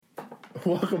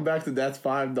Welcome back to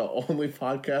Thats5, the only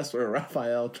podcast where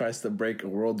Raphael tries to break a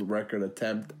world record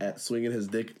attempt at swinging his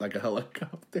dick like a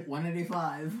helicopter.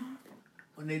 185,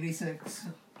 186,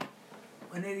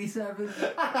 187,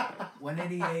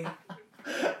 188,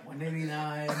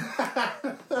 189,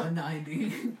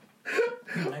 190,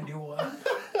 91.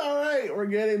 All right, we're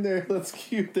getting there. Let's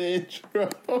cue the intro.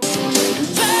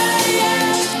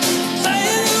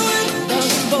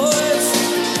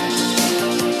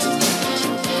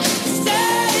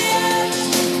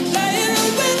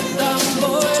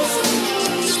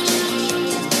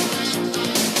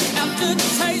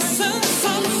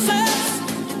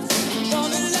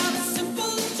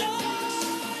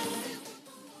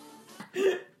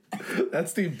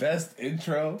 That's the best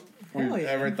intro we've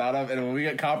ever thought of. And when we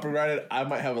get copyrighted, I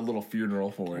might have a little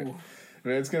funeral for it. I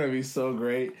mean, it's going to be so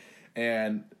great.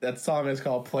 And that song is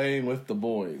called Playing with the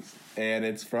Boys. And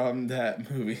it's from that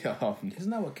movie.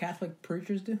 Isn't that what Catholic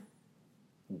preachers do?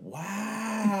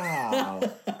 Wow.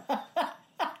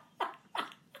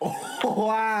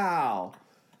 Wow.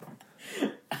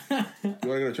 You want to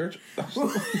go to church?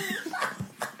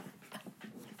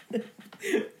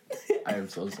 I am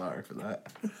so sorry for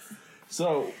that.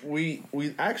 So we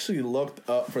actually looked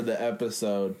up for the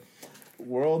episode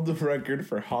world record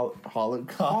for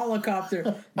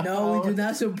Helicopter. No, we do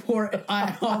not support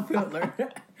Adolf Hitler.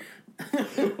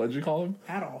 What'd you call him?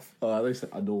 Adolf. Oh, I think said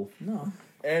Adolf. No.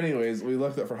 Anyways, we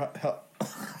looked up for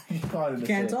you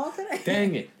can't talk today.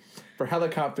 Dang it. For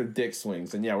helicopter dick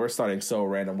swings. And yeah, we're starting so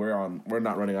random. We're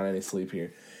not running on any sleep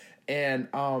here. And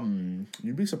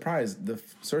you'd be surprised. The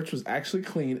search was actually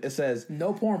clean. It says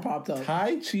no porn popped up.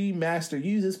 Tai Chi master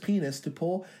uses penis to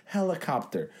pull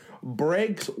helicopter.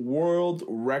 Breaks world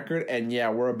record. And yeah,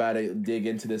 we're about to dig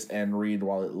into this and read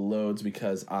while it loads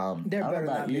because they're better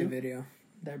not be a video.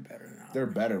 They're better not. They're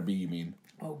better be, you mean?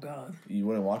 Oh God. You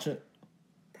wouldn't watch it?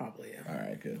 Probably, yeah.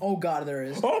 Alright, good. Oh God, there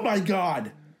is. Oh my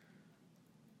God!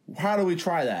 How do we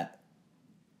try that?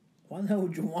 Why the hell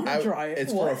would you want to try it?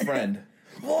 It's for a friend.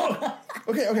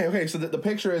 Okay. So the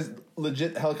picture is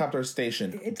legit helicopter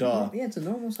station. Duh. It's a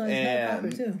normal size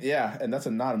helicopter too. Yeah, and that's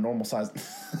not a normal size.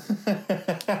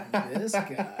 This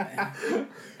guy.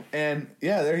 And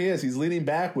yeah, there he is. He's leaning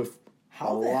back with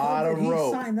a lot of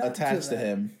rope attached to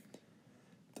him.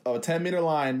 A 10-meter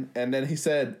line, and then he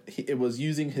said it was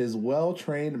using his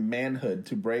well-trained manhood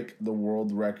to break the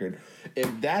world record.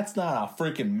 If that's not a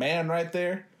freaking man right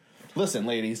there, listen,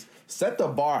 ladies, set the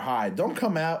bar high. Don't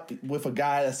come out with a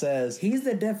guy that says he's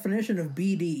the definition of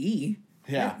BDE.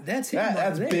 Yeah, that's him.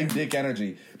 That's big dick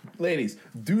energy. Ladies,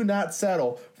 do not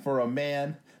settle for a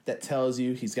man that tells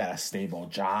you he's got a stable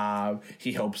job,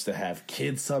 he hopes to have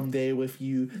kids someday with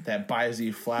you, that buys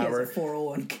you flowers. He has a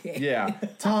 401k. Yeah.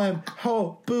 Tell him,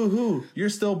 oh, boo-hoo, you're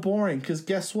still boring, because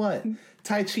guess what?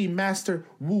 Tai Chi master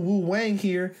Woo-Woo Wang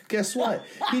here, guess what?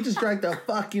 He just dragged a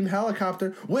fucking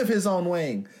helicopter with his own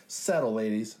wing. Settle,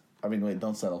 ladies. I mean, wait,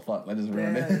 don't settle. Fuck, I just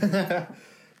ruined it.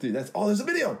 Dude, there's a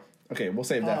video. Okay, we'll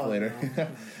save that for later. No.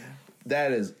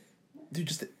 That is, dude,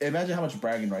 just imagine how much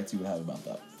bragging rights you would have about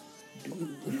that.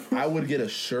 I would get a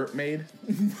shirt made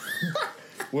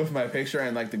with my picture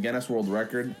and like the Guinness World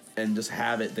Record and just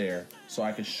have it there so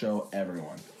I could show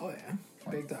everyone. Oh yeah,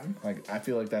 big time. Like I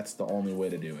feel like that's the only way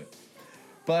to do it.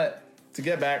 But to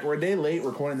get back, we're a day late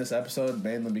recording this episode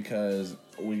mainly because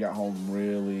we got home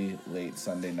really late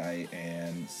Sunday night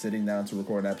and sitting down to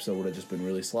record an episode would have just been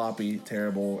really sloppy,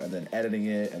 terrible, and then editing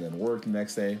it and then work the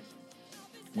next day.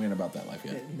 We ain't about that life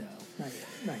yet. No, not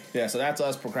yet. Yeah, so that's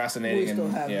us procrastinating. We still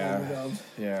have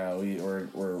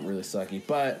we're really sucky.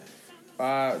 But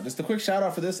just a quick shout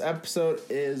out for this episode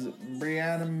is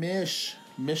Brianna Mish,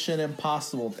 Mission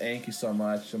Impossible. Thank you so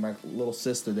much. And my little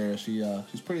sister there, she's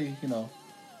pretty,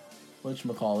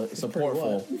 whatchamacallit,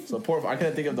 supportful. I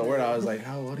couldn't think of the word. I was like,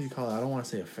 what do you call it? I don't want to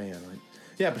say a fan.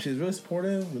 Yeah, but she's really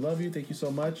supportive. We love you. Thank you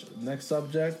so much. Next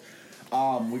subject.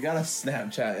 We got a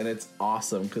Snapchat, and it's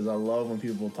awesome because I love when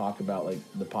people talk about, like,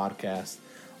 the podcast,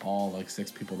 all, like,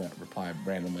 6 people that reply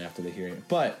randomly after they hear it.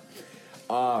 But,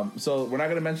 so we're not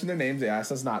going to mention their names. They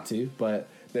asked us not to, but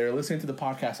they were listening to the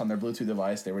podcast on their Bluetooth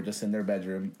device. They were just in their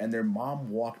bedroom, and their mom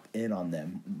walked in on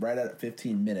them right at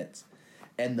 15 minutes,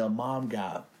 and the mom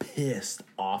got pissed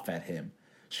off at him.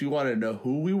 She wanted to know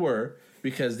who we were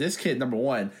because this kid, number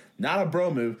one, not a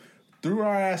bro move, threw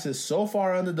our asses so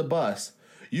far under the bus.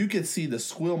 You could see the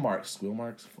squeal marks. Squeal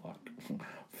marks? Fuck.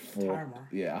 Tire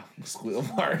marks. Yeah, squeal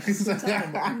marks.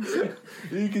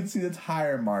 You can see the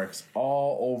tire marks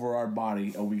all over our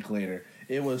body a week later.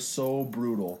 It was so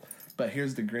brutal. But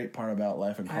here's the great part about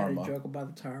life and karma. I had a joke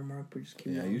about the tire mark, but just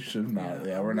keep you should not.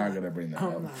 Yeah, we're not going to bring that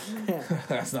up.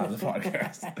 That's not the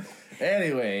podcast.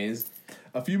 Anyways,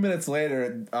 a few minutes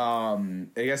later, I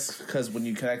guess because when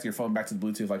you connect your phone back to the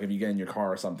Bluetooth, like if you get in your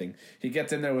car or something, he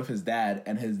gets in there with his dad,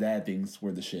 and his dad thinks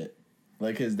we're the shit.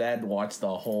 Like his dad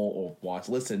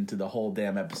listened to the whole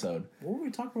damn episode. What were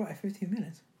we talking about at 15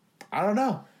 minutes? I don't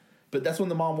know. But that's when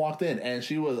the mom walked in, and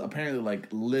she was apparently like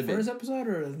livid. First episode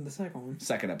or the second one?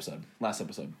 Second episode, last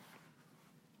episode.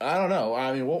 I don't know.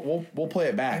 I mean, we'll play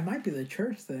it back. It might be the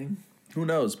church thing. Who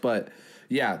knows? But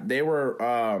yeah, they were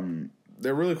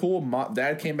they're really cool.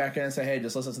 Dad came back in and said, "Hey,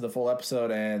 just listen to the full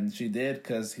episode," and she did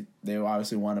because they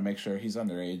obviously want to make sure he's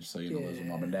underage, so you know there's a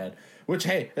mom and dad. Which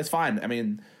hey, it's fine. I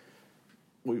mean,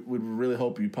 we really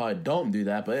hope you probably don't do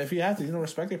that, but if you have to,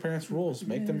 respect your parents' rules,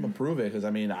 make them approve it. Because I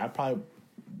mean, I probably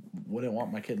wouldn't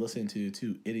want my kid listening to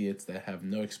two idiots that have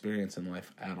no experience in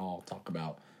life at all talk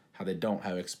about how they don't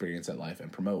have experience at life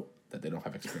and promote that they don't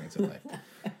have experience in life.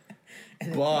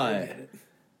 But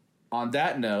on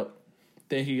that note,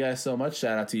 thank you guys so much.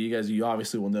 Shout out to you guys. You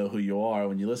obviously will know who you are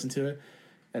when you listen to it.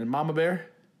 And Mama Bear,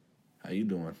 how you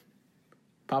doing?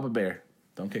 Papa Bear,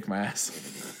 don't kick my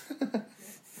ass.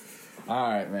 All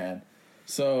right, man.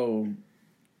 So,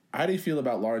 how do you feel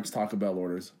about large Taco Bell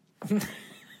orders?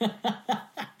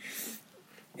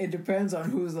 It depends on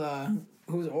who's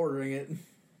ordering it.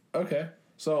 Okay.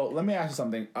 So, let me ask you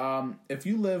something. If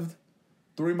you lived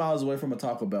 3 miles away from a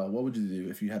Taco Bell, what would you do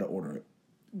if you had to order it?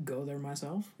 Go there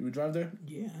myself. You would drive there?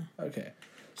 Yeah. Okay.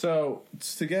 So,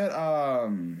 to get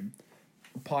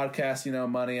podcast,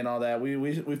 money and all that,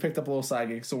 we picked up a little side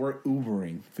gig, so we're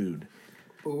Ubering food.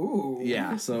 Ooh.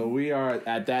 Yeah, so we are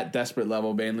at that desperate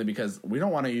level mainly because we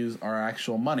don't want to use our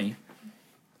actual money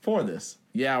for this.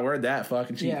 Yeah, we're that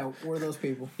fucking cheap. Yeah, we're those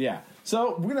people. Yeah.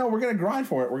 So, we're going to grind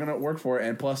for it. We're going to work for it.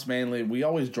 And plus, mainly, we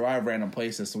always drive random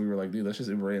places. So, we were like, dude, let's just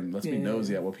Uber in. Let's be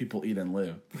nosy at what people eat and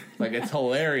live. Like, it's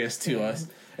hilarious to us.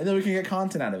 And then we can get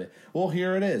content out of it. Well,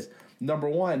 here it is. Number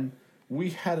one, we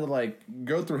had to,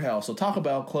 go through hell. So, Taco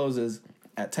Bell closes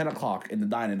at 10 o'clock in the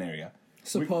dining area.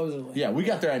 Supposedly. We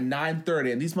got there at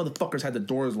 9:30, and these motherfuckers had the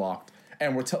doors locked.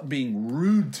 And were being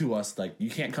rude to us. Like, you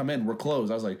can't come in. We're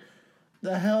closed. I was like,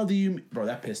 the hell do you... Bro,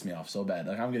 that pissed me off so bad.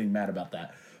 Like, I'm getting mad about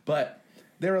that. But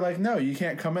they were like, no, you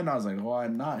can't come in. I was like, why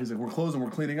not? He's like, we're closed and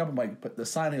we're cleaning up. I'm like, but the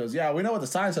sign... He goes, yeah, we know what the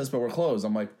sign says, but we're closed.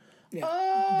 I'm like, there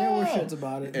were shits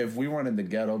about it. If we weren't in the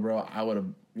ghetto, bro, I would have,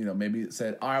 maybe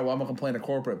said, all right, well, I'm going to complain to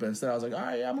corporate. But instead, I was like, all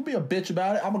right, yeah, I'm going to be a bitch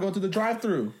about it. I'm going to go to the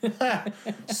drive-thru.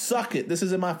 Suck it. This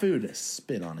isn't my food.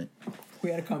 Spit on it.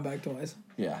 We had to come back twice.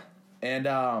 Yeah. And,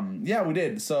 we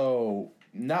did. So,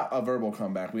 not a verbal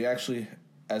comeback. We actually...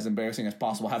 as embarrassing as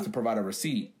possible, have to provide a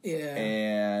receipt. Yeah.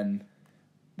 And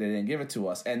they didn't give it to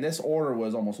us. And this order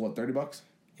was almost, $30?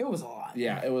 It was a lot.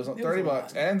 Yeah, it was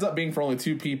 $30. It ends up being for only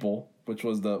 2 people, which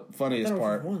was the funniest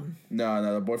part.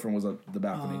 No, the boyfriend was at the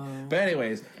balcony. But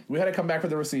anyways, we had to come back for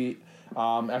the receipt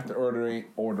after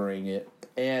ordering it.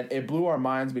 And it blew our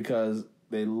minds because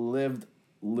they lived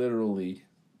literally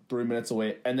 3 minutes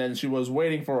away, and then she was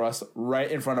waiting for us right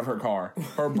in front of her car.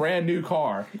 Her brand new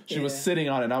car. She was sitting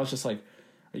on it, and I was just like,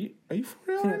 Are you for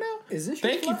real right now? Is this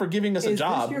Thank you for giving us a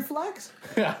job. Is this your flex?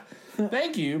 Yeah.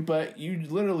 Thank you, but you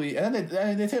literally... And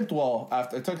then they tipped well.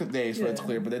 After it took days for it to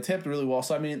clear, but they tipped really well.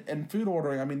 So, I mean, in food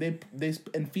ordering, they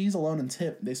in fees alone and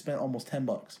tip, they spent almost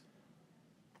 $10.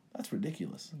 That's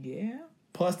ridiculous. Yeah.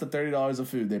 Plus the $30 of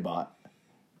food they bought.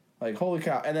 Like, holy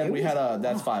cow. And then we had a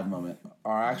That's 5 moment.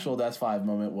 Our actual That's 5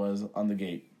 moment was on the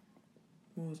gate.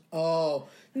 No.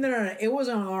 It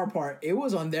wasn't on our part. It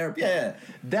was on their part. Yeah.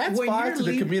 That's 5 to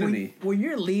the community. When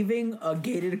you're leaving a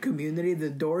gated community, the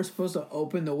door is supposed to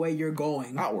open the way you're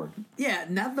going. Outward. Yeah,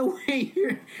 not the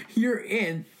way you're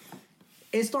in.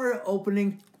 It started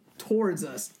opening towards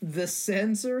us. The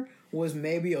sensor was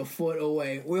maybe a foot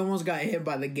away. We almost got hit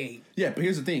by the gate. Yeah, but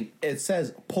here's the thing. It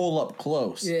says pull up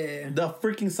close. Yeah. The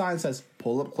freaking sign says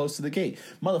pull up close to the gate.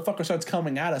 Motherfucker starts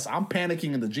coming at us. I'm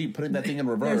panicking in the Jeep, putting that thing in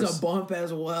reverse. There's a bump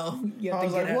as well. I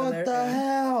was like, what the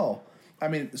hell? I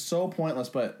mean, so pointless,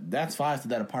 but that's 5 to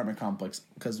that apartment complex.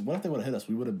 Because what if they would have hit us?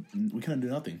 We couldn't do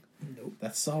nothing. Nope.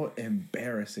 That's so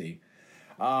embarrassing.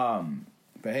 But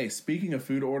hey, speaking of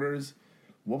food orders,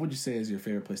 what would you say is your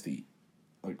favorite place to eat?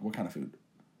 Like, what kind of food?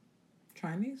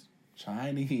 Chinese.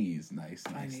 Nice.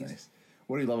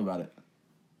 What do you love about it?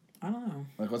 I don't know.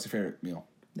 Like, what's your favorite meal?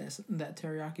 That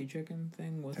teriyaki chicken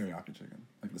thing with... Teriyaki chicken.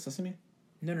 Like the sesame?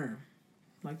 No.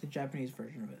 Like the Japanese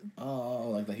version of it.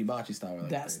 Oh, like the hibachi style. Like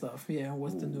that stuff, yeah,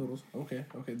 with the noodles. Okay.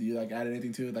 Do you, add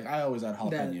anything to it? Like, I always add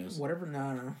jalapenos. Whatever,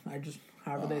 no. I just,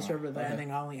 however they serve it, I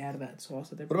think I only add that sauce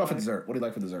that they What about for dessert? What do you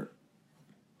like for dessert?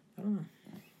 I don't know.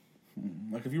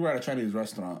 Like, if you were at a Chinese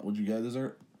restaurant, would you get a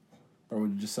dessert? Or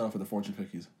would you just settle for the fortune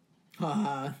cookies?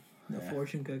 The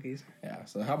fortune cookies. Yeah,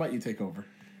 so how about you take over?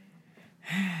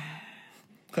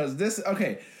 Because this is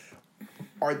a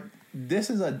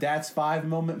Thats5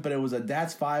 moment, but it was a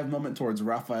Thats5 moment towards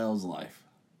Raphael's life.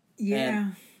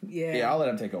 Yeah. Yeah, I'll let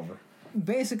him take over.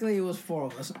 Basically, it was 4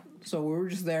 of us. So we were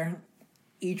just there.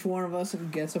 Each one of us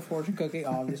gets a fortune cookie,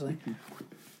 obviously.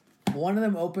 One of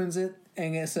them opens it,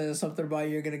 and it says something about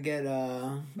you're going to get...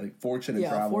 like fortune and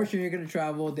travel. Yeah, fortune, you're going to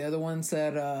travel. The other one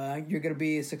said you're going to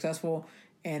be successful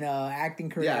in acting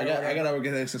career. Yeah, I got to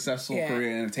get a successful career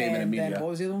in entertainment and media. Then what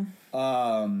was the other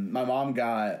one? My mom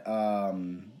got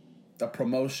a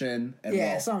promotion.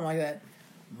 And something like that.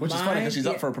 Which is funny because she's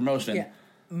up for a promotion. Yeah.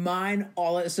 Mine,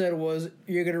 all it said was,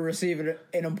 you're going to receive an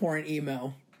important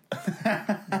email.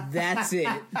 That's it.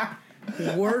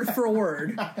 Word for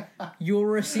word. You'll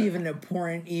receive an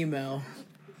important email.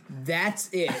 That's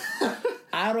it.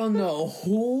 I don't know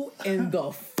who in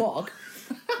the fuck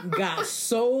got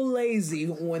so lazy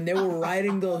when they were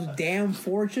writing those damn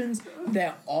fortunes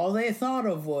that all they thought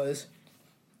of was,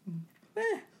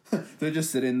 They're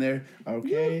just sitting there.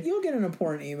 Okay. You'll get an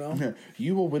important email.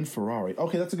 You will win Ferrari.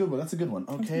 Okay, that's a good one.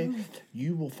 Okay.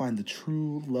 You will find the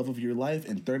true love of your life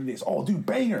in 30 days. Oh, dude,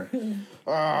 banger.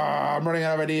 I'm running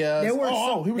out of ideas. Here we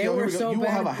go. You will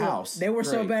have a house. They were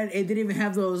so bad, it didn't even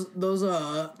have those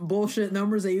bullshit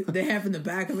numbers they have in the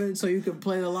back of it so you could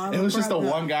play the lotto. It was just the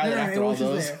one guy that after all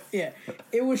those. Yeah.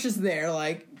 It was just there,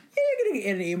 like, you're going to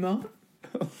get an email.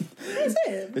 That's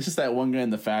it. It's just that one guy in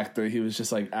the factory. He was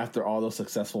just like, after all those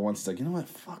successful ones, he's like, you know what?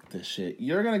 Fuck this shit.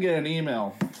 You're gonna get an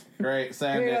email. Great,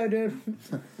 send it. Dude.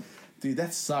 Dude,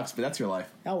 that sucks, but that's your life.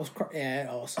 That was it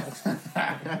all sucks.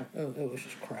 it was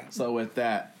just crap. So with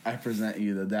that, I present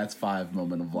you the Thats5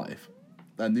 moment of life.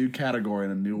 A new category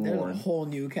and a new award. There's a whole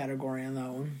new category on that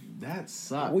one. That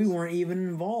sucks. We weren't even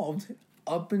involved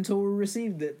up until we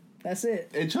received it. That's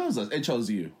it. It chose us. It chose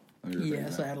you. Yeah,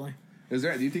 sadly. Do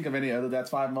you think of any other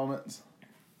Thats5 moments?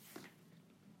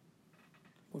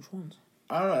 Which ones?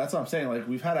 I don't know. That's what I'm saying. Like,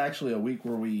 we've had actually a week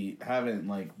where we haven't,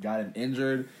 like, gotten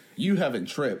injured. You haven't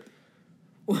tripped.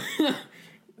 Let's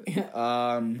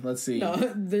see.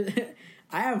 No,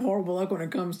 I have horrible luck when it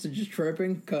comes to just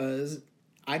tripping because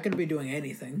I could be doing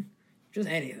anything. Just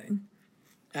anything.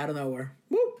 Out of nowhere.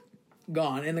 Whoop!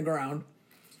 Gone in the ground.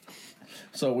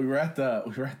 So we were at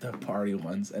the party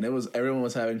once, and everyone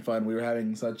was having fun. We were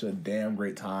having such a damn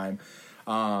great time.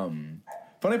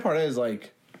 Funny part is,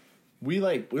 like, we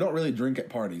don't really drink at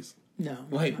parties. No.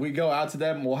 Like, we go out to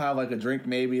them, we'll have like a drink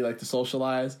maybe, like, to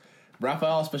socialize.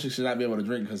 Raphael especially should not be able to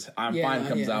drink because I'm fine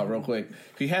comes out real quick.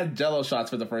 He had Jello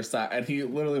shots for the first time, and he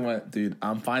literally went, "Dude,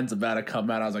 I'm fine's about to come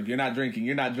out." I was like, "You're not drinking.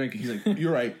 He's like,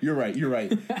 "You're right.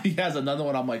 He has another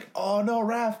one. I'm like, "Oh no,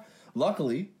 Raph."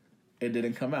 Luckily, it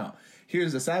didn't come out.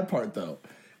 Here's the sad part, though.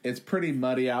 It's pretty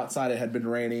muddy outside. It had been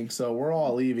raining, so we're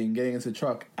all leaving, getting into the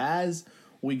truck. As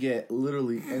we get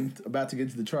literally about to get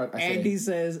to the truck, Andy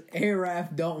says, "Hey,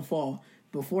 Raph, don't fall."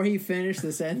 Before he finished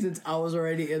the sentence, I was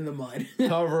already in the mud.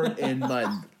 Covered in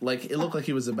mud. Like, it looked like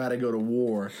he was about to go to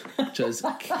war. Just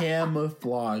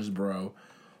camouflage, bro.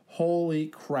 Holy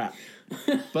crap.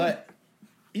 But,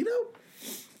 you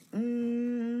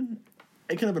know,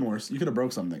 it could have been worse. You could have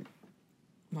broke something.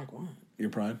 Like what? Your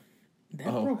pride. That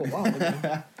broke a while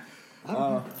ago.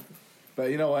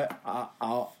 But you know what?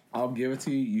 I'll give it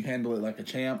to you. You handle it like a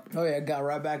champ. Oh yeah, got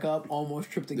right back up.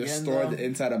 Almost tripped again. Destroyed the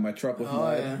inside of my truck with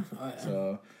mud. Yeah.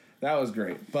 So that was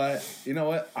great. But you know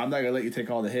what? I'm not gonna let you take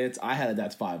all the hits. I had a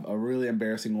Thats5, a really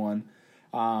embarrassing one.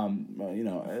 You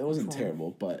know, it wasn't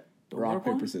terrible, but rock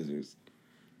paper scissors.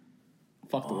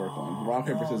 Fuck the work one. Rock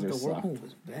paper scissors. The work one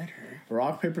was better.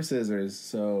 Rock paper scissors.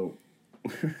 So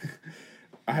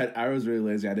I was really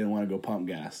lazy. I didn't want to go pump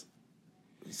gas.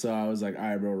 So I was like, all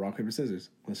right, bro, rock, paper, scissors.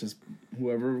 Let's just,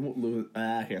 whoever loses,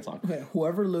 I can't talk. Okay,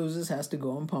 whoever loses has to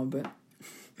go and pump it.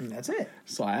 And that's it.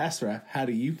 So I asked Raph, how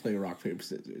do you play rock, paper,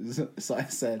 scissors? So I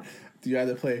said, do you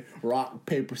either play rock,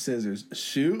 paper, scissors,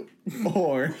 shoot?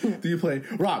 Or do you play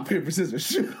rock, paper, scissors,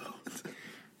 shoot?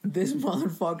 This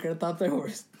motherfucker thought there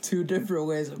were two different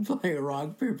ways of playing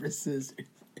rock, paper, scissors.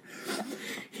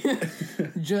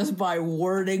 Just by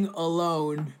wording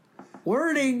alone.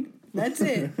 Wording! That's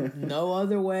it. No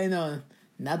other way, no.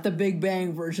 Not the Big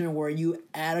Bang version where you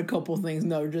add a couple things.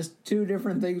 No, just two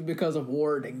different things because of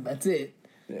wording. That's it.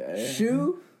 Yeah.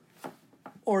 Shoe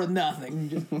or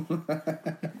nothing.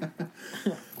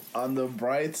 On the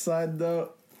bright side,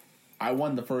 though, I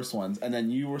won the first ones, and then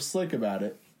you were slick about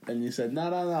it, and you said, no,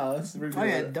 let's redo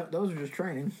it. Those are just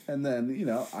training. And then, you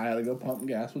know, I had to go pump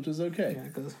gas, which was okay. Yeah,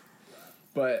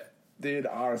 But, dude,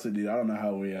 honestly, I don't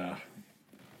know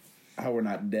how we're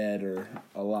not dead or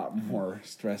a lot more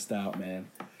stressed out, man.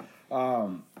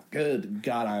 Good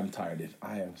God, I'm tired, dude.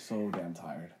 I am so damn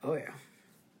tired. Oh, yeah.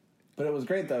 But it was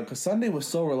great, though, because Sunday was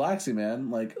so relaxing,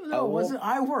 man. Like, No, it wasn't.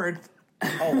 I worked.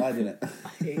 Oh, I didn't.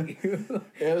 I hate you.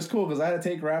 It was cool, because I had to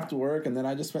take her after work, and then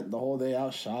I just spent the whole day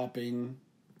out shopping,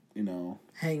 you know.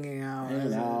 Hanging out.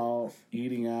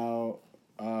 Eating out.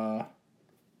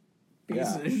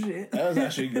 Piece of shit. That was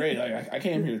actually great. Like, I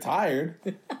came here tired,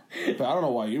 but I don't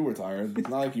know why you were tired. It's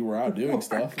not like you were out doing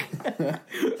stuff.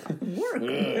 Work.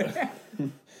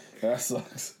 That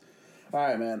sucks. All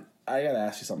right, man. I gotta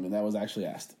ask you something that was actually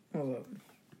asked. What's up?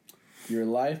 Your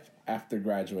life after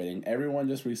graduating. Everyone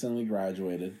just recently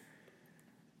graduated,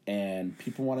 and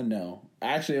people want to know.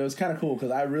 Actually, it was kind of cool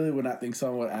because I really would not think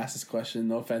someone would ask this question.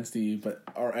 No offense to you,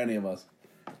 or any of us.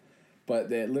 But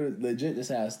they legit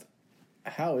just asked,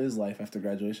 how is life after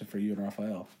graduation for you and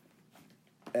Raphael?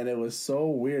 And it was so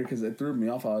weird because it threw me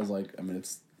off. I was like, I mean,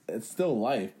 it's still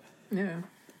life. Yeah.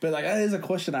 But, like, that is a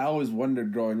question I always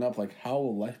wondered growing up. Like, how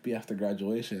will life be after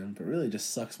graduation? But really, it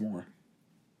just sucks more.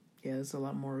 Yeah, it's a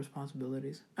lot more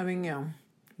responsibilities. I mean, you know,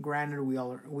 granted, we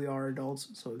are adults,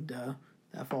 so duh,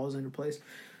 that falls into place.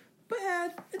 But, yeah,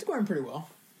 it's going pretty well.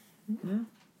 Mm-hmm.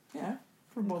 Yeah,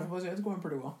 for both of us, yeah, it's going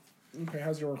pretty well. Okay,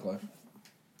 how's your work life?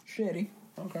 Shitty.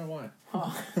 Okay, why?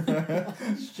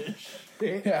 Shit.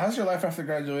 Yeah, how's your life after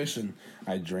graduation?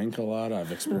 I drink a lot.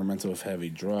 I've experimented with heavy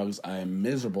drugs. I am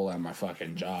miserable at my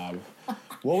fucking job.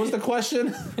 What was the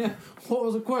question? What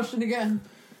was the question again?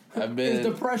 Is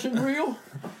depression real?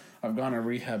 I've gone to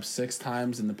rehab 6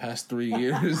 times in the past 3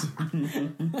 years.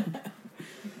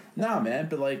 Nah, man,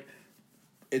 but, like,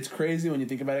 it's crazy when you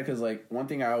think about it because, like, one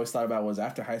thing I always thought about was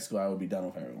after high school, I would be done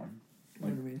with everyone.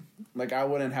 Like, What do you mean? Like, I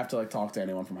wouldn't have to, like, talk to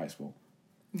anyone from high school.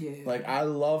 Yeah. Like, I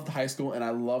loved high school, and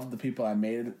I loved the people I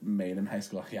made in high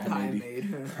school. Yeah, I made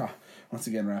you. Once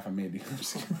again, Raph, I made you.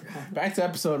 Back to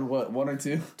episode, what, 1 or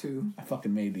 2? 2. I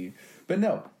fucking made you. But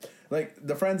no, like,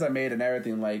 the friends I made and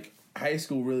everything, like, high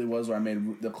school really was where I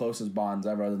made the closest bonds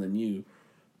ever other than you.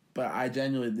 But I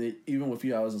genuinely, even with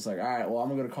you, I was just like, all right, well, I'm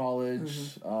going to go to college.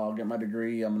 Mm-hmm. I'll get my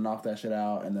degree. I'm going to knock that shit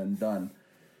out, and then done.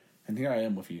 And here I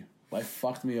am with you. Life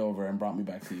fucked me over and brought me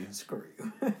back to you. Screw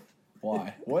you.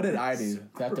 Why? What did I do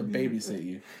to have to babysit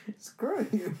you? Screw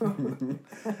you.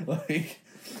 Like,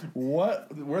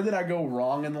 what? Where did I go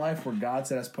wrong in life where God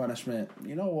said as punishment,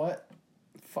 you know what?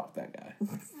 Fuck that guy.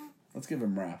 Let's give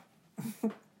him wrath.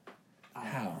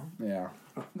 How? Yeah.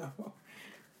 No.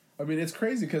 I mean, it's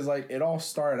crazy because, like, it all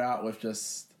started out with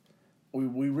just...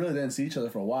 We really didn't see each other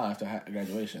for a while after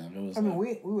graduation. Like, it was. I mean,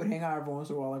 we would hang out every once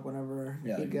in a while, like whenever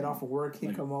he'd get off of work,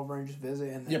 he'd come over and just visit.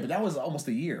 And then, yeah, but that was almost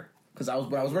a year because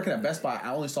when I was working at Best Buy,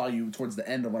 I only saw you towards the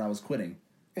end of when I was quitting.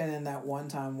 And then that one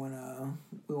time when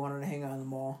we wanted to hang out in the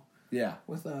mall. Yeah.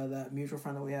 With that mutual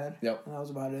friend that we had. Yep. And that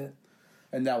was about it.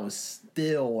 And that was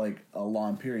still, like, a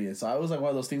long period. So I was, like, one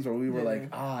of those things where we were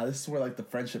like, this is where, like, the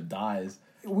friendship dies.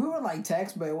 We were, like,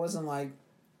 text, but it wasn't, like,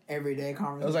 everyday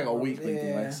conversation. It was, like, a weekly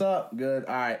thing. Like, sup, good,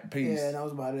 all right, peace. Yeah, and that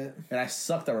was about it. And I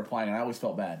sucked at replying, and I always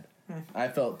felt bad. I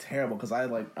felt terrible because I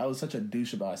was such a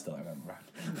douche about it. Still, I remember.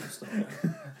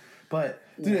 But,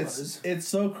 dude, it's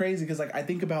so crazy because, like, I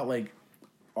think about, like,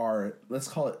 let's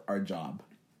call it our job.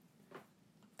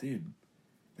 Dude,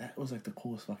 that was, like, the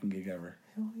coolest fucking gig ever.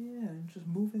 Hell yeah, just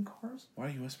moving cars. Why are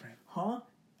you whispering? Huh?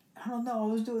 I don't know.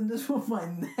 I was doing this with my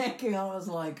neck, and I was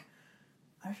like,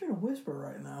 I should have whispered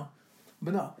right now.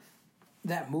 But no,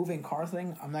 that moving car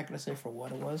thing, I'm not going to say for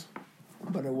what it was,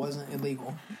 but it wasn't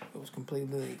illegal. It was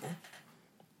completely legal.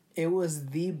 It was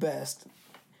the best.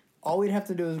 All we'd have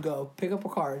to do is go pick up a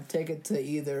car, take it to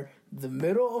either the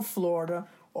middle of Florida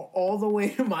or all the way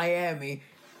to Miami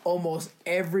almost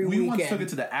every weekend. We once took it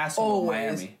to the asshole of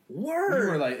Miami. Word.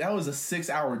 We were like, that was a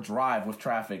 6-hour drive with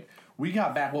traffic. We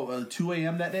got back, 2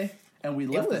 a.m. that day? And we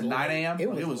left at 9 a.m.?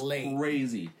 It was late.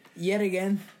 Crazy. Yet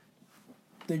again,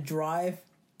 the drive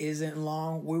isn't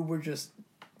long. We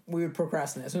would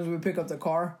procrastinate. As soon as we pick up the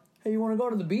car, hey, you want to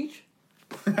go to the beach?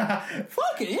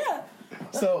 Fuck it, yeah.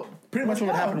 So pretty much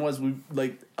what happened was we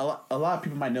a lot of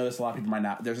people might know this, a lot of people might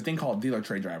not. There's a thing called dealer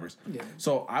trade drivers. Yeah.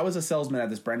 So I was a salesman at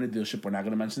this brand new dealership. We're not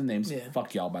going to mention the names. Yeah.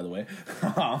 Fuck y'all, by the way.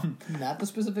 Not the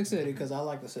specific city because I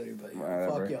like the city, but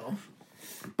fuck y'all.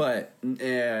 But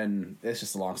and it's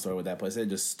just a long story with that place. They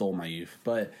just stole my youth.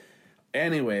 But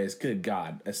anyways, good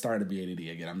God, it started to be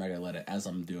ADD again. I'm not gonna let it as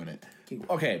I'm doing it.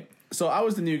 Okay. So I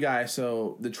was the new guy,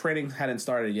 so the training hadn't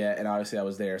started yet, and obviously I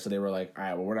was there. So they were like, all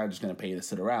right, well, we're not just going to pay you to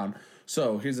sit around.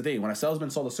 So here's the thing. When a salesman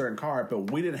sold a certain car,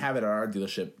 but we didn't have it at our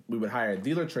dealership, we would hire a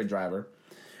dealer trade driver,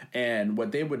 and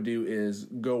what they would do is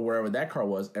go wherever that car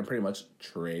was and pretty much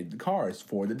trade the cars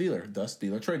for the dealer, thus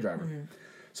dealer trade driver. Mm-hmm.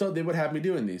 So they would have me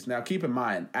doing these. Now, keep in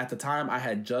mind, at the time, I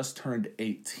had just turned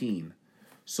 18.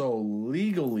 So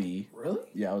legally, Really?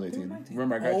 Yeah, I was 18.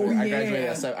 Remember, I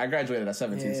graduated at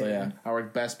 17. So yeah, I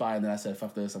worked Best Buy, and then I said,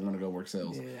 "Fuck this, I'm gonna go work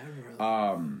sales." Yeah, I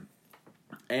remember.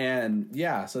 And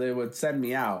yeah, so they would send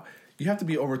me out. You have to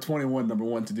be over 21, number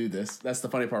one, to do this. That's the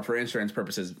funny part for insurance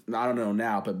purposes. I don't know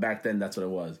now, but back then that's what it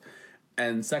was.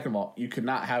 And second of all, you could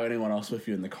not have anyone else with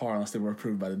you in the car unless they were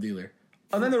approved by the dealer.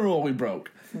 Another rule we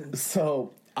broke.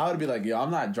 So I would be like, yo,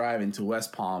 I'm not driving to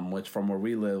West Palm, which from where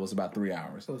we live was about 3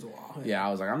 hours. It was a while. Yeah, I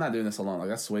was like, I'm not doing this alone. Like,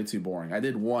 that's way too boring. I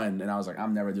did one, and I was like,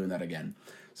 I'm never doing that again.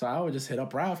 So I would just hit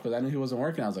up Ralph because I knew he wasn't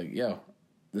working. I was like, yo,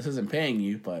 this isn't paying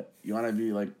you, but you want to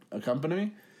be like accompany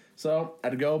me? So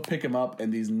I'd go pick him up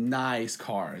in these nice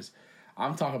cars.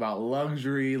 I'm talking about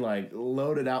luxury, like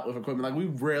loaded out with equipment. Like we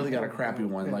rarely got a crappy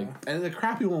one. Yeah. Like, and the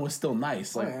crappy one was still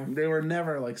nice. Like they were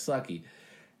never like sucky.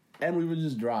 And we would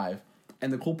just drive.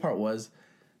 And the cool part was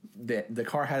that the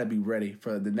car had to be ready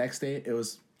for the next day. It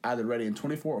was either ready in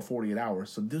 24 or 48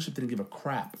 hours. So the dealership didn't give a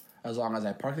crap as long as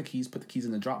I parked the keys, put the keys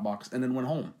in the drop box, and then went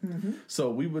home. Mm-hmm.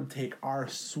 So we would take our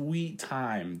sweet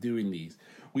time doing these.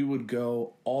 We would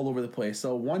go all over the place.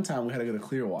 So one time we had to go to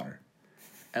Clearwater.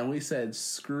 And we said,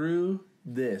 screw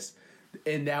this.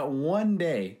 And that one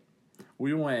day,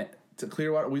 we went to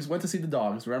Clearwater. We went to see the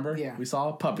dogs, remember? Yeah. We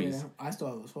saw puppies. Yeah, I still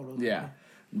have those photos. Yeah.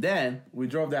 Then we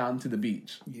drove down to the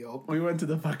beach. Yup. We went to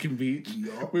the fucking beach.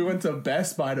 Yup. We went to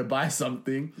Best Buy to buy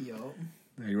something. Yup.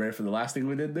 Are you ready for the last thing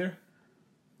we did there?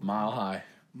 Mile High.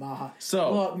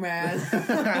 So look, man,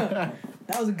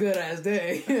 that was a good ass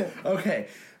day. Okay,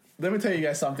 let me tell you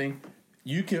guys something.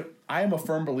 I am a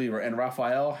firm believer, and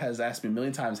Raphael has asked me a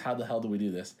million times, how the hell do we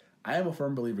do this? I am a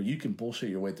firm believer you can bullshit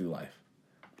your way through life.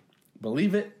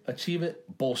 Believe it, achieve it,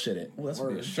 bullshit it. Ooh, that's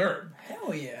gonna be a shirt.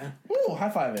 Hell yeah. Ooh, high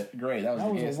five it. Great. That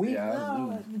was a weak. Yeah,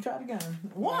 No, try it again.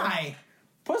 Why?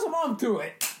 Put some on to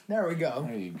it. There we go.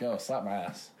 There you go. Slap my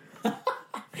ass.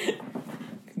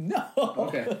 No.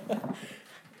 Okay.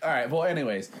 All right. Well,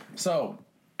 anyways, so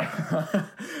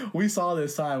we saw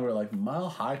this sign. We're like, Mile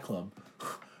High Club.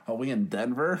 Are we in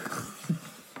Denver?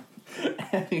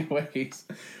 Anyways,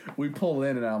 we pull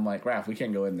in, and I'm like, Raph, we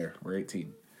can't go in there. We're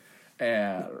 18.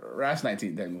 And Raph's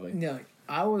 19, technically. No,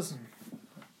 I was.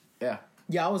 Yeah.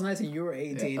 Yeah, I was 19. You were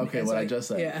 18. Yeah, okay, what I just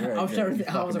said. Yeah, right, I was trying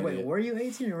to. I was like, wait, idiot. were you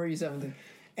 18 or were you 17?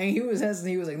 And he was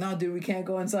hesitant. He was like, no, dude, we can't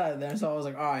go inside there. So I was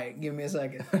like, all right, give me a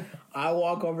second. I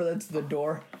walk over there to the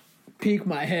door, peek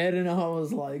my head, and I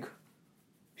was like,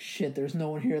 shit, there's no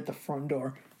one here at the front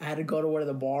door. I had to go to where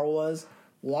the bar was,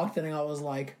 walked in, and I was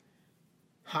like,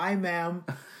 hi, ma'am.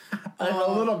 I'm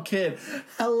a little kid.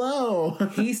 Hello.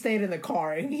 He stayed in the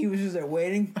car, and he was just there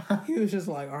waiting. He was just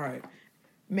like, all right,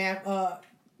 ma'am,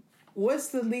 what's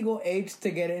the legal age to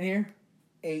get in here?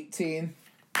 18.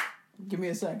 Give me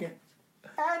a second.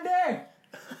 Andy!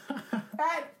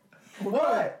 We're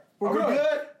good. Are we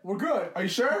good? We're good. Are you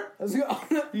sure? Let's go.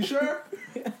 You sure?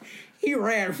 He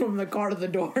ran from the car to the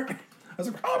door. I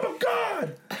was like, oh my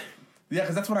God. Yeah,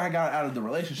 because that's when I got out of the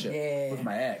relationship with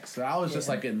my ex. So I was just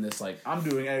like in this, like, I'm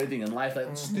doing everything in life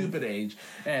at stupid age.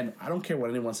 And I don't care what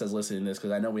anyone says listening to this,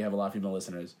 because I know we have a lot of female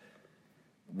listeners.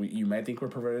 You might think we're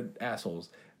perverted assholes.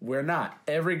 We're not.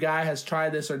 Every guy has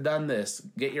tried this or done this.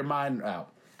 Get your mind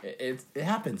out. It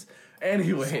happens.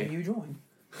 Anyway. So you join.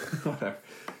 Whatever.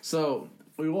 So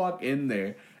we walk in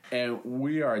there, and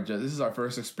we are just, this is our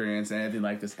first experience and anything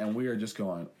like this, and we are just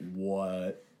going,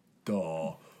 what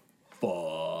the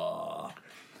fuck?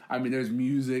 I mean, there's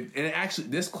music, and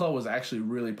this club was actually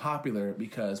really popular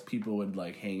because people would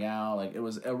like hang out. Like, it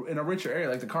was in a richer area.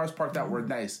 Like, the cars parked out were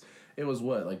nice. It was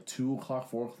what, like 2 o'clock,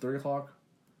 3 o'clock?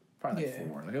 Probably like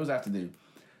 4. Like, it was afternoon.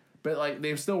 But, like,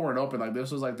 they still weren't open. Like,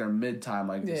 this was, like, their mid-time,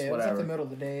 like, just whatever. It was like the middle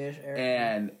of the day-ish area.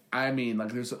 And, I mean,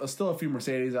 like, there's still a few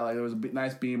Mercedes out. Like, there was a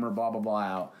nice Beamer, blah, blah, blah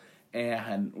out.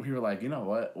 And we were like, you know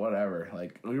what? Whatever.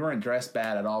 Like, we weren't dressed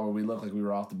bad at all, where we looked like we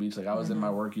were off the beach. Like, I was in my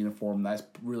work uniform, nice,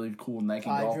 really cool Nike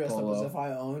golf polo. I dressed up as if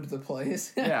I owned the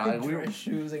place. Yeah, like, we were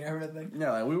shoes and everything.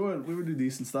 Yeah, like, we would do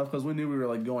decent stuff because we knew we were,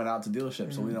 like, going out to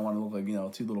dealerships, so we didn't want to look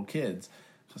like, 2 little kids,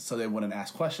 so they wouldn't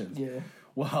ask questions. Yeah.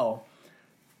 Well,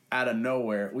 out of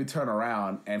nowhere, we turn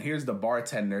around, and here's the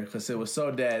bartender, because it was so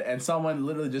dead, and someone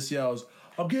literally just yells,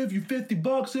 I'll give you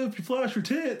 $50 if you flash your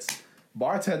tits.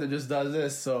 Bartender just does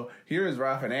this, so here is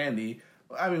Ralph and Andy.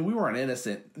 I mean, we weren't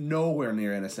innocent, nowhere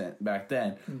near innocent back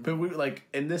then, but we, like,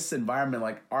 in this environment,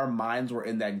 like, our minds were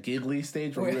in that giggly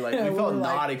stage where we were like, we felt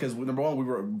naughty, because number one, we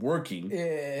were working,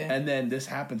 and then this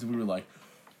happens, and we were like,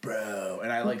 bro,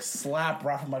 and I, like, slap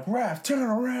Ralph. I'm like, Ralph, turn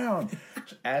around.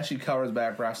 As she covers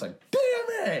back, Ralph's like,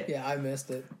 damn it. Yeah, I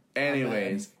missed it.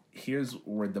 Anyways, here's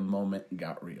where the moment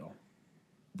got real.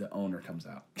 The owner comes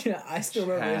out. Yeah, I still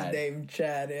remember his name,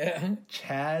 Chad. Yeah,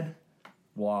 Chad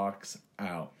walks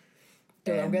out.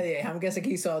 Dude, I'm guessing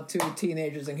he saw two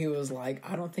teenagers and he was like,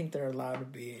 I don't think they're allowed to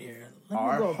be here.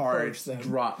 Our hearts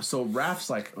dropped. So Raph's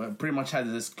like, pretty much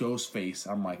had this ghost face.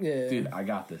 I'm like, dude, I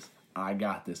got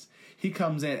this. He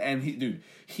comes in and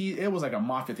it was like a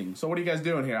mafia thing. So what are you guys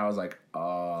doing here? I was like,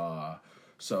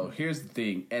 So here's the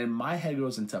thing. And my head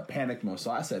goes into panic mode. So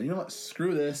I said, you know what?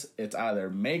 Screw this. It's either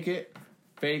make it,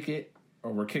 fake it,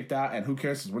 or we're kicked out. And who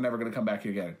cares? Because we're never going to come back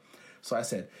here again. So I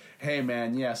said, hey,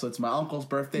 man, so it's my uncle's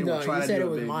birthday. No, we're trying you to said do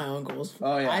it was my uncle's.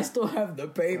 Oh, yeah. I still have the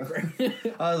paper.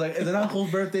 I was like, it's an uncle's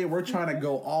birthday. We're trying to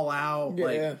go all out. Yeah.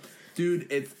 Like,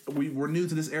 dude, we're new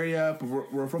to this area,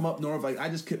 but we're from up north. Like, I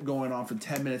just kept going on for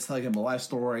 10 minutes telling him a life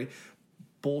story.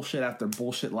 Bullshit after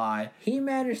bullshit lie. He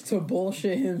managed to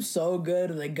bullshit him so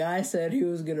good. The guy said he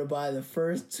was going to buy the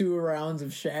first 2 rounds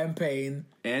of champagne.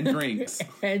 And drinks.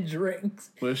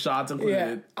 With shots included.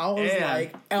 Yeah, I was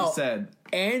like, he said...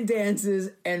 And dances,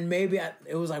 and maybe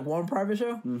it was like one private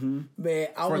show. Mm-hmm.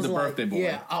 But I For was the like, birthday boy.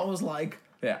 Yeah, I was like...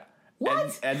 Yeah.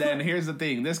 What? And then here's the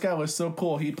thing. This guy was so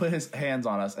cool. He put his hands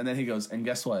on us, and then he goes, and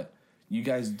guess what? You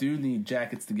guys do need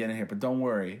jackets to get in here, but don't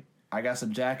worry. I got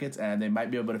some jackets, and they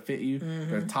might be able to fit you. Mm-hmm.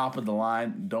 They're top of the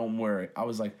line. Don't worry. I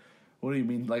was like, what do you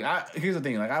mean? Like, here's the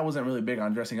thing. Like, I wasn't really big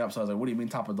on dressing up, so I was like, what do you mean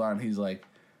top of the line? He's like,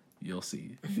 you'll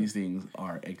see. These things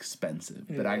are expensive,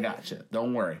 but I got you.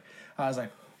 Don't worry. I was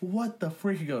like, what the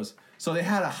freak? He goes, so they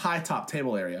had a high top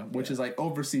table area, which is like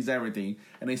oversees everything.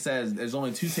 And he says there's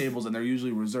only 2 tables and they're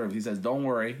usually reserved. He says, don't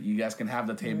worry, you guys can have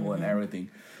the table and everything.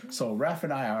 So Raph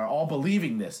and I are all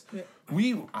believing this. Yeah.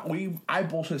 I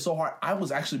bullshit so hard. I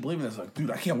was actually believing this. Like,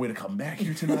 dude, I can't wait to come back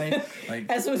here tonight. Like,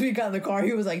 as soon as we got in the car,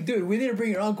 he was like, dude, we need to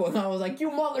bring your uncle. And I was like, you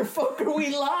motherfucker,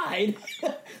 we lied.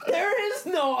 There is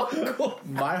no uncle.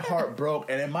 My heart broke.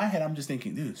 And in my head, I'm just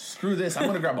thinking, dude, screw this. I'm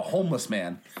going to grab a homeless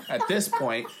man at this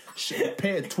point.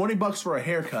 Pay $20 for a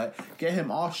haircut, get him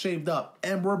all shaved up,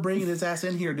 and we're bringing his ass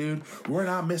in here, dude. We're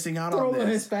not missing out on this. Throw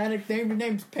a Hispanic name. Your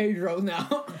name's Pedro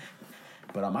now.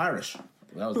 But I'm Irish.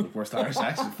 That was the worst Irish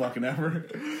accent fucking ever.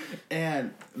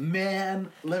 And,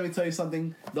 man, let me tell you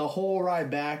something. The whole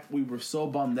ride back, we were so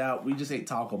bummed out. We just ate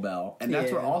Taco Bell. And that's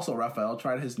where also Raphael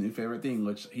tried his new favorite thing,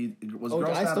 which he was grossed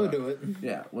out I still of. do it.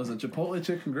 Yeah, was a Chipotle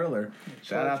chicken griller.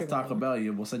 Shout out to Taco Bell.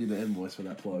 We'll send you the invoice for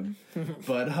that plug.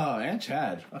 But, and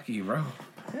Chad. Fuck you, bro.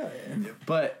 Hell yeah.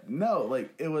 But, no,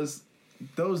 like, it was...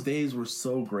 Those days were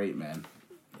so great, man.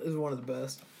 It was one of the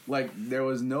best. Like, there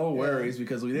was no worries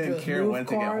because we didn't care when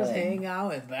to get home. Hang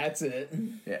out, and that's it.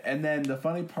 Yeah, and then the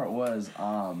funny part was,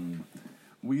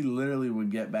 we literally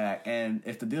would get back, and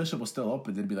if the dealership was still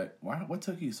open, they'd be like, what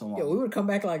took you so long? Yeah, we would come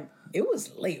back like, it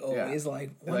was late always,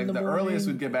 like 1 in the morning. Earliest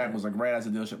we'd get back was like right as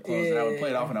the dealership closed, and I would play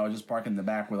it off, and I would just park in the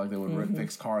back where like they would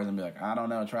fix cars and be like, I don't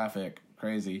know, traffic,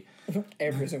 crazy.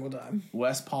 Every single time.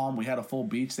 West Palm, we had a full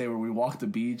beach day where we walked the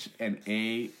beach and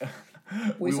ate...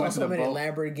 We saw so many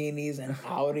Lamborghinis and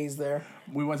Audis there.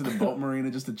 We went to the boat marina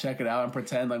just to check it out and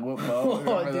pretend like what boat.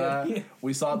 Remember that?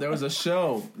 We saw there was a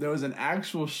show. There was an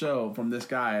actual show from this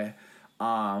guy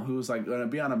who was like going to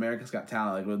be on America's Got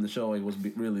Talent. Like when the show was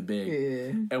really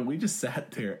big, and we just sat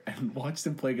there and watched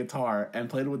him play guitar and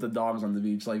played with the dogs on the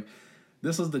beach. Like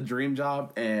this was the dream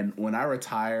job. And when I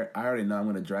retire, I already know I'm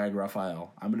going to drag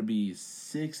Raphael. I'm going to be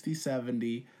 60,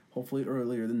 70. Hopefully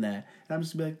earlier than that. And I'm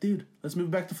just gonna be like, dude, let's move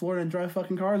back to Florida and drive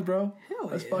fucking cars, bro.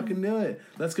 Let's fucking do it.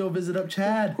 Let's go visit up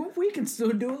Chad. We can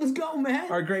still do it. Let's go, man.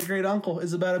 Our great uncle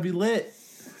is about to be lit.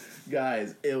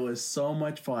 Guys, it was so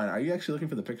much fun. Are you actually looking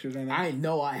for the pictures right now? I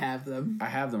know I have them. I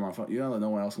have them on phone. You know that no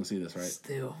one else can see this, right?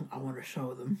 Still, I want to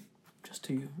show them. Just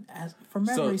to you. For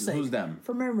memory's sake. Who's them?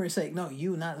 For memory's sake. No,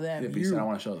 you, not them. Yeah, but you said I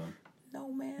want to show them. No,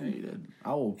 man. Yeah, you did. I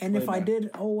will. And if I did,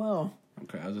 oh well.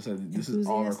 Okay, I was just saying, this is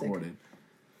all recorded.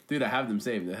 Dude, I have them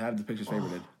saved. I have the pictures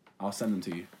favorited. I'll send them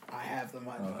to you. I have them.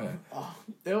 Okay.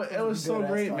 It was so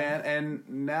great, man. And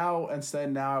now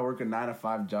I work a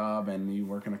 9-to-5 job, and you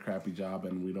work in a crappy job,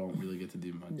 and we don't really get to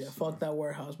do much. Yeah, fuck that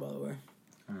warehouse, by the way.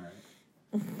 All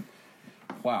right.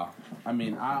 Wow. I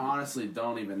mean, I honestly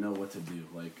don't even know what to do.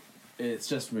 Like, it's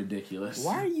just ridiculous.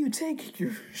 Why are you taking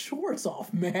your shorts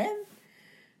off, man?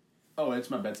 Oh, it's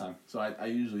my bedtime, so I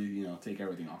usually take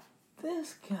everything off.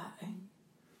 This guy.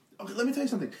 Okay, let me tell you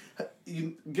something.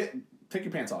 Take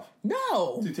your pants off.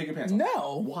 No. Dude, take your pants off.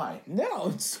 No. Why? No,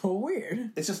 it's so weird.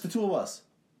 It's just the two of us.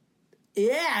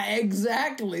 Yeah,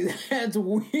 exactly. That's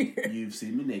weird. You've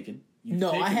seen me naked.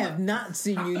 No, I have not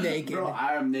seen you naked. Bro,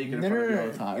 I am naked in front of you all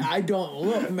the time. I don't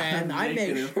look, man. I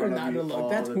make sure not to look.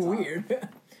 That's weird.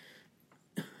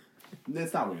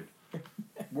 It's not weird.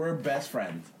 We're best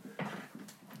friends.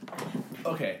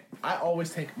 Okay, I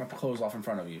always take my clothes off in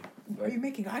front of you. Why are you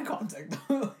making eye contact?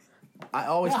 I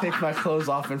always take my clothes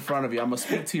off in front of you. I'm gonna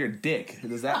speak to your dick.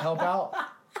 Does that help out?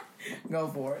 Go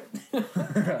for it.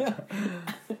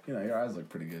 You know, your eyes look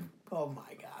pretty good. Oh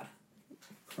my god.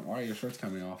 Why are your shirts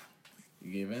coming off?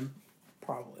 You gave in?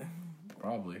 Probably.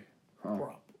 Probably. Huh.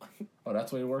 Probably. Oh,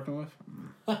 that's what you're working with?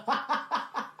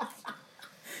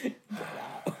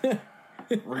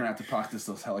 We're gonna have to practice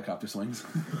those helicopter swings.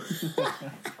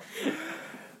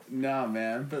 Nah,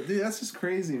 man. But dude, that's just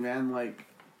crazy, man. Like,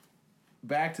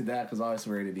 back to that, because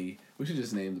obviously we're ADD. We should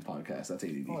just name the podcast. That's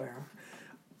ADD. Oh, yeah.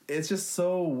 It's just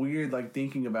so weird, like,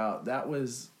 thinking about that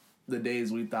was the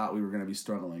days we thought we were going to be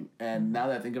struggling. And now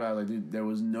that I think about it, like, dude, there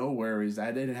was no worries.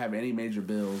 I didn't have any major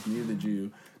bills. Neither did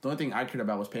you. The only thing I cared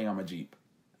about was paying on my Jeep.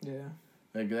 Yeah.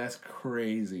 Like, that's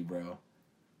crazy, bro.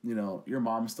 You know, your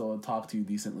mom still talked to you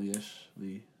decently-ish.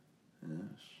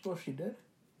 Well, she did.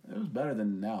 It was better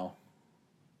than now.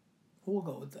 We'll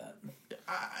go with that.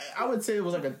 I would say it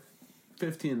was like a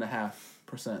 15.5%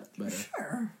 better.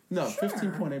 Sure. No, sure.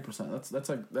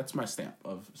 15.8%. That's my stamp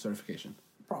of certification.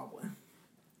 Probably.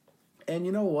 And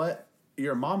you know what?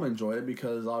 Your mom enjoyed it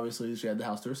because obviously she had the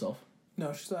house to herself.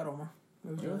 No, she said Omar.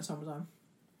 It was during the summertime.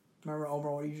 Remember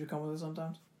Omar would usually come with us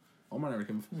sometimes? Omar never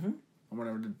came. Omar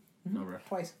never did. No, bro.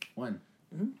 Twice. When?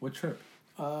 What trip?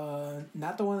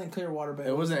 Not the one in Clearwater, but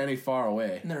It wasn't any far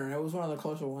away. No, it was one of the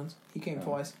closer ones. He came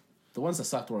twice. The ones that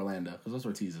sucked were Orlando, because those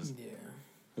were teases. Yeah.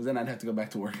 Because then I'd have to go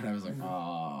back to work, and I was like,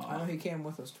 oh. I know he came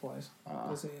with us twice. I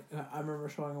remember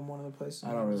showing him one of the places.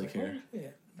 I don't really care. Oh,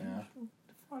 yeah. Yeah.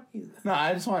 Fuck you then. No,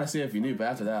 I just want to see if you knew, but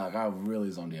after that, like, I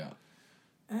really zoned you out.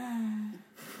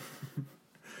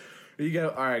 You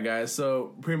go. All right, guys.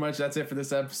 So pretty much that's it for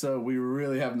this episode. We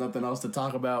really have nothing else to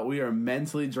talk about. We are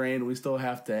mentally drained. We still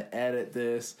have to edit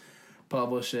this,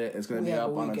 publish it. It's going to be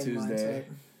up on a Tuesday.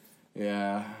 Mindset.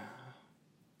 Yeah.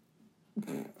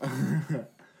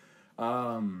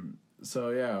 So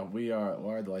yeah, we are.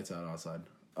 Why are the lights out outside?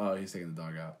 Oh, he's taking the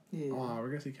dog out. Yeah. Oh, we're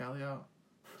gonna see Callie out.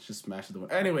 Let's just smash the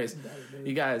window. Anyways,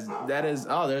 you guys, that is.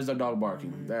 Oh, there's the dog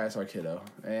barking. That's our kiddo,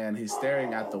 and he's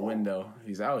staring at the window.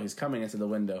 He's coming into the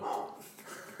window.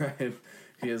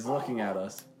 He is looking at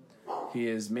us. He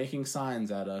is making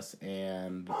signs at us,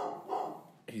 and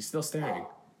he's still staring.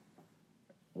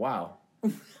 Wow.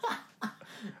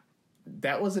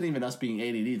 That wasn't even us being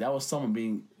ADD. That was someone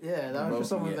being... Yeah, that was just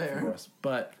someone there.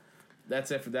 But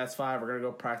that's it for Thats5. We're going to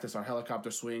go practice our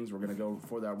helicopter swings. We're going to go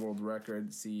for that world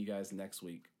record. See you guys next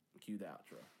week. Cue the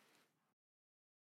outro.